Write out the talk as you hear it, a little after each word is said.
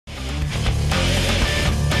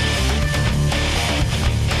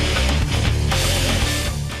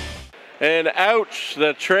And ouch,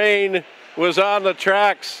 the train was on the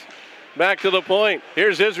tracks. Back to the point.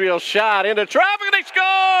 Here's Israel's shot into traffic, and they score!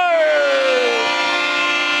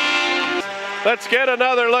 Let's get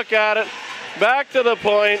another look at it. Back to the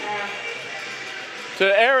point to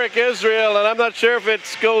Eric Israel, and I'm not sure if it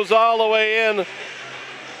goes all the way in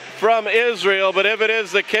from Israel, but if it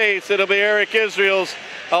is the case, it'll be Eric Israel's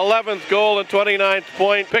 11th goal and 29th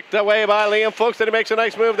point. Picked away by Liam Folks, and he makes a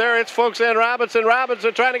nice move there. It's Folks and Robinson.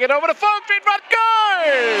 Robinson trying to get over to Folks. In front, goal!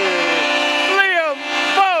 Liam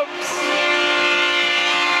Folks!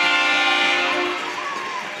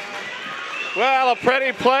 Well, a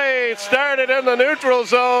pretty play started in the neutral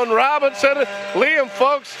zone. Robinson, Liam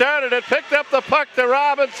Folks started it, picked up the puck to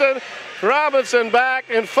Robinson. Robinson back,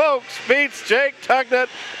 and Folks beats Jake Tugnett.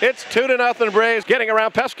 It's 2-0 Braves. Getting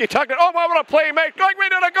around pesky Tugnett. Oh, what a play made. Going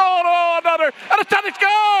right to the goal. Oh, another. And a Tugnett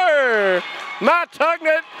score! Matt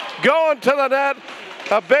Tugnett going to the net.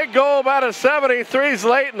 A big goal by the 73s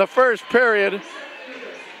late in the first period,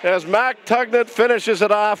 as Matt Tugnett finishes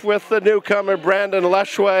it off with the newcomer Brandon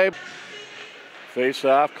Leshway. Face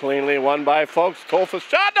off cleanly, won by Folks. Tolfa's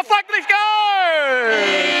shot, deflected, he scores!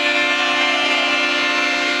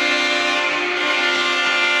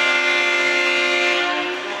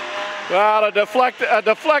 Well, a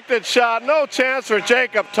deflected shot, no chance for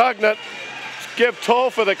Jacob Tugnett. Give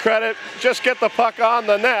Tolfa the credit, just get the puck on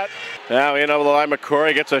the net. Now in over the line,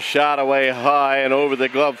 McCrory gets a shot away high and over the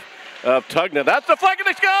glove of Tugnett. That's deflected,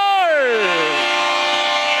 he scores!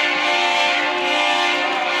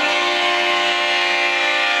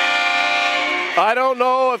 I don't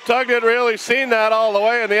know if Tugnett really seen that all the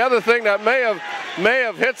way, and the other thing that may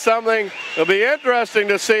have hit something. It'll be interesting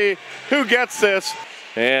to see who gets this.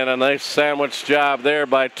 And a nice sandwich job there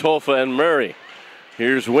by Tolfa and Murray.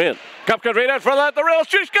 Here's Wynn. Cup comes right out front of the Riddle.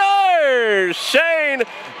 She scores! Shane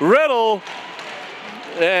Riddle.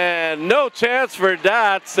 And no chance for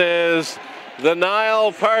dots as the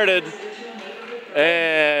Nile parted.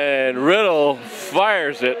 And Riddle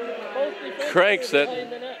fires it, cranks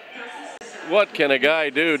it. What can a guy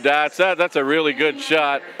do, Dots? That's a really good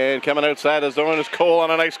shot. And coming outside the zone is Cole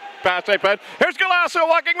on a nice pass. Here's Golasso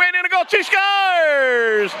walking right in a goal. She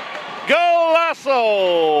scores!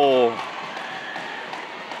 Golasso!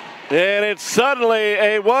 And it's suddenly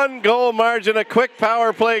a 1-goal margin, a quick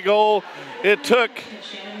power play goal. It took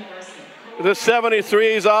the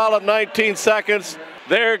 73s all of 19 seconds.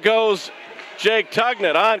 There goes Jake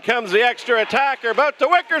Tugnett. On comes the extra attacker. About to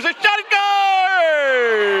Wickers. It's shot,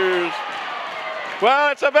 scores!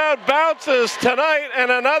 Well, it's about bounces tonight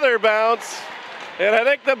and another bounce. And I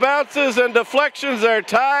think the bounces and deflections are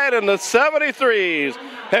tied, and the 73s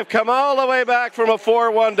have come all the way back from a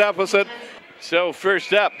 4-1 deficit. So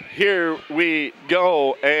first up, here we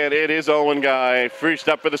go, and it is Owen Guy. First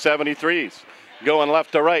up for the 73s. Going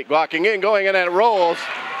left to right, walking in, going in, and it rolls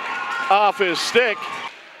off his stick.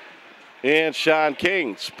 And Sean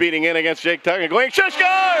King speeding in against Jake Tugnett, going, she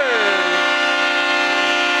scores!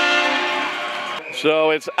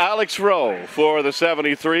 So it's Alex Rowe for the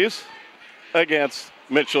 73s against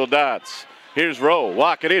Mitchell Dots. Here's Rowe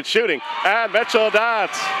walking in, shooting, and Mitchell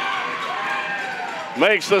Dots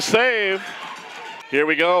makes the save. Here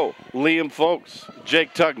we go. Liam Folks,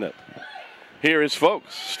 Jake Tugnett. Here is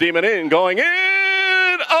Folks steaming in, going in.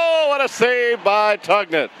 Oh, what a save by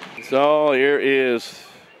Tugnett. So here is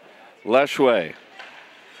Leshway.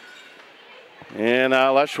 And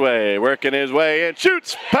now Leshway working his way in,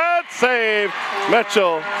 shoots, pad save,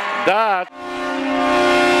 Mitchell Dots.